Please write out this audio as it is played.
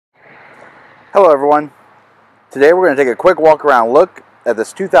Hello everyone. Today we're going to take a quick walk around look at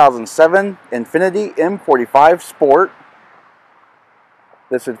this 2007 Infiniti M45 Sport.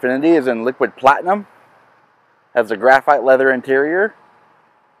 This Infiniti is in liquid platinum, has a graphite leather interior.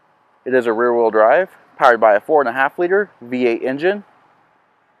 It is a rear wheel drive, powered by a 4.5 liter V8 engine.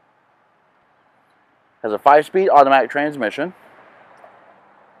 Has a 5-speed automatic transmission.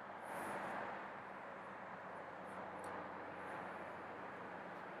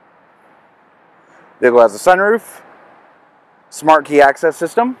 Vehicle has a sunroof, smart key access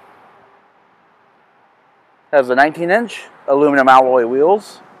system, has a 19-inch aluminum alloy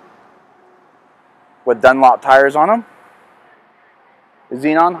wheels with Dunlop tires on them,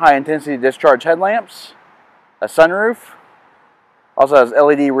 xenon high-intensity discharge headlamps, a sunroof, also has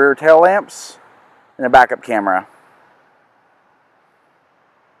LED rear tail lamps, and a backup camera.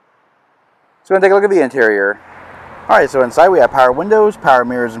 So we're going to take a look at the interior. Alright, so inside we have power windows, power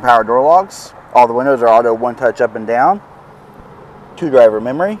mirrors, and power door locks. All the windows are auto one-touch up and down. 2-driver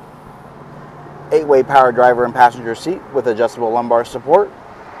memory. 8-way power driver and passenger seat with adjustable lumbar support.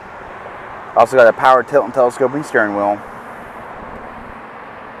 Also got a power tilt and telescoping steering wheel.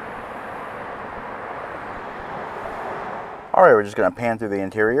 Alright, we're just going to pan through the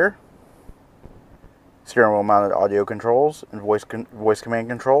interior. Steering wheel mounted audio controls and voice command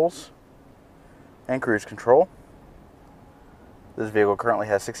controls and cruise control. This vehicle currently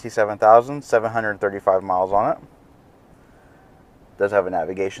has 67,735 miles on it. It does have a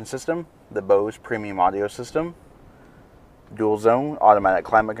navigation system, the Bose premium audio system, dual zone automatic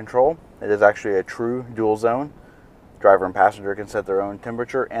climate control. It is actually a true dual zone. Driver and passenger can set their own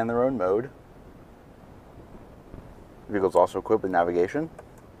temperature and their own mode. The vehicle is also equipped with navigation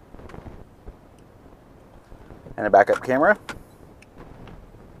and a backup camera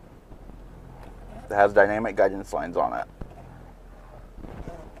that has dynamic guidance lines on it.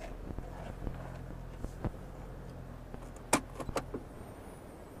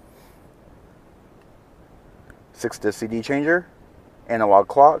 6-disc CD changer, analog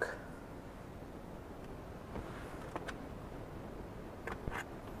clock,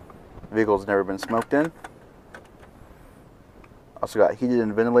 the vehicle's never been smoked in. Also got heated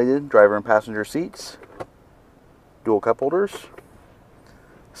and ventilated driver and passenger seats, dual cup holders,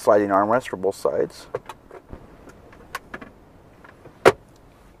 sliding armrest for both sides.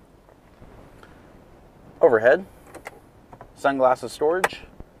 Overhead, sunglasses storage.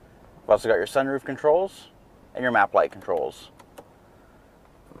 You've also got your sunroof controls and your map light controls.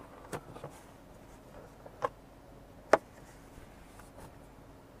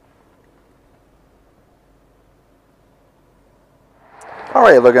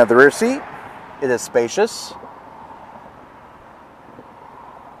 Alright, looking at the rear seat, it is spacious.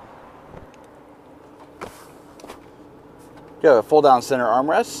 You have a fold down center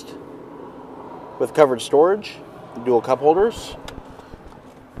armrest with covered storage, dual cup holders.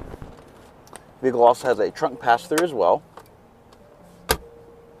 The vehicle also has a trunk pass-through as well.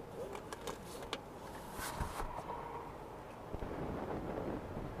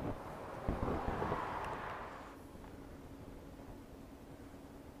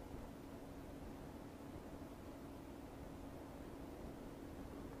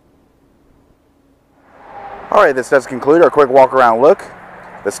 Alright, this does conclude our quick walk around look.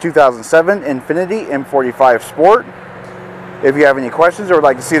 This 2007 Infiniti M45 Sport. If you have any questions or would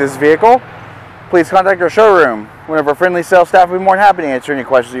like to see this vehicle, please contact our showroom. One of our friendly sales staff will be more than happy to answer any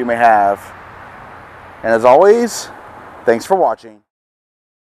questions you may have. And as always, thanks for watching.